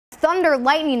thunder,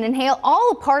 lightning, and hail,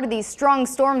 all a part of these strong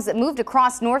storms that moved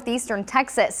across northeastern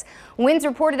Texas. Winds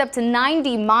reported up to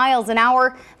 90 miles an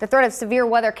hour. The threat of severe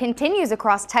weather continues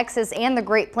across Texas and the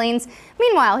Great Plains.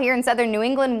 Meanwhile, here in southern New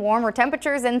England, warmer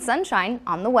temperatures and sunshine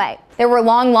on the way. There were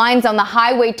long lines on the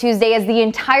highway Tuesday as the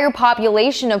entire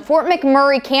population of Fort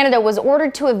McMurray, Canada was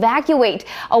ordered to evacuate.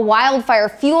 A wildfire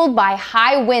fueled by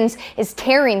high winds is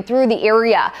tearing through the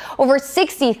area. Over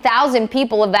 60,000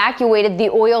 people evacuated the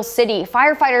oil city.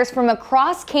 Firefighters from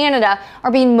across Canada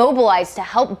are being mobilized to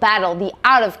help battle the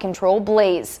out-of-control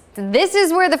blaze. This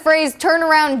is where the phrase "turn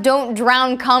around, don't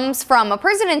drown" comes from. A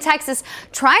person in Texas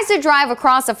tries to drive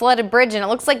across a flooded bridge and it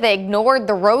looks like they ignored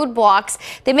the roadblocks.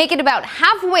 They make it about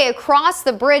halfway across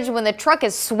the bridge when the truck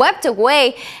is swept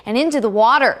away and into the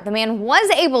water. The man was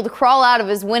able to crawl out of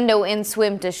his window and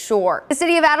swim to shore. The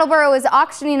city of Attleboro is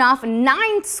auctioning off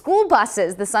 9 school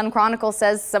buses. The Sun Chronicle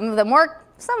says some of them work,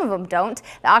 some of them don't.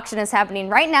 The auction is happening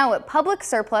right now at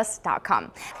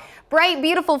publicsurplus.com. Bright,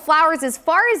 beautiful flowers as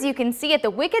far as you can see at the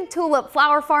Wicked Tulip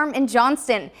Flower Farm in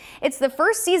Johnston. It's the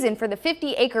first season for the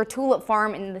 50-acre tulip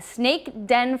farm in the Snake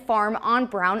Den Farm on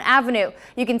Brown Avenue.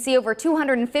 You can see over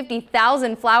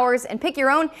 250,000 flowers and pick your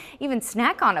own, even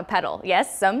snack on a petal.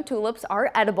 Yes, some tulips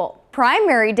are edible.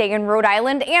 Primary day in Rhode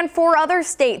Island and 4 other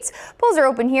states. Polls are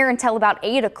open here until about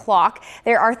 8 o'clock.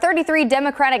 There are 33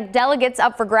 Democratic delegates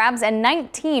up for grabs and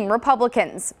 19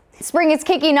 Republicans. Spring is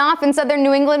kicking off in southern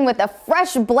New England with a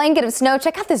fresh blanket of snow.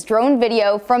 Check out this drone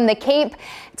video from the Cape.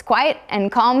 It's quiet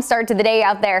and calm start to the day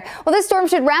out there. Well, this storm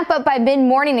should wrap up by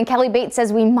mid-morning, and Kelly Bates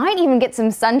says we might even get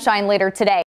some sunshine later today.